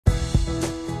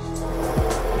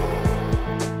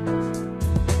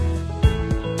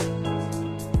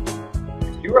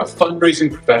you're a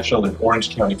fundraising professional in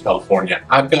Orange County, California,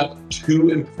 I've got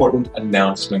two important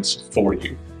announcements for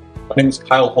you. My name is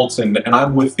Kyle Holtzen, and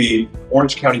I'm with the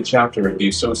Orange County chapter of the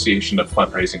Association of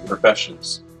Fundraising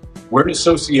Professionals. We're an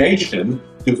association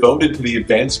devoted to the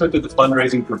advancement of the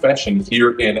fundraising profession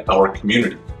here in our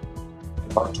community.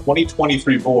 Our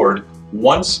 2023 board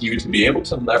wants you to be able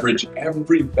to leverage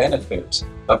every benefit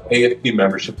of AFP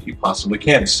membership that you possibly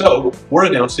can. So we're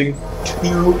announcing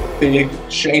two big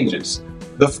changes.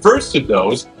 The first of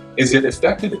those is that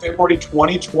effective February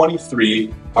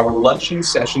 2023, our luncheon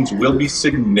sessions will be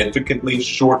significantly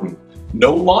shortened.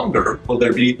 No longer will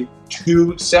there be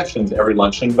 2 sessions every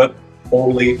luncheon, but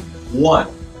only 1,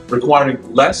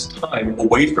 requiring less time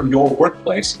away from your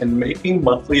workplace and making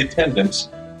monthly attendance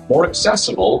more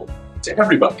accessible to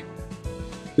everybody.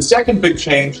 The second big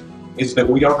change is that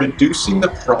we are reducing the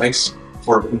price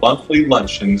for monthly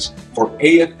luncheons for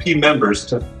AFP members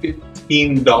to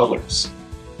 $15.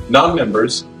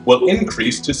 Non-members will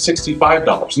increase to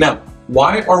 $65. Now,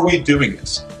 why are we doing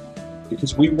this?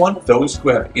 Because we want those who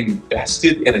have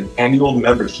invested in an annual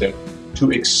membership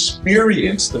to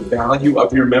experience the value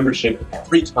of your membership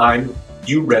every time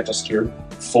you register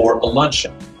for a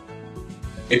luncheon.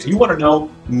 If you want to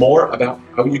know more about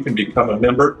how you can become a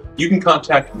member, you can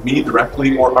contact me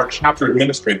directly or our chapter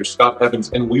administrator, Scott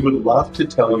Evans, and we would love to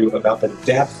tell you about the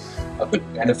depth of the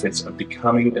benefits of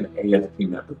becoming an AFP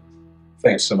member.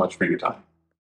 Thanks so much for your time.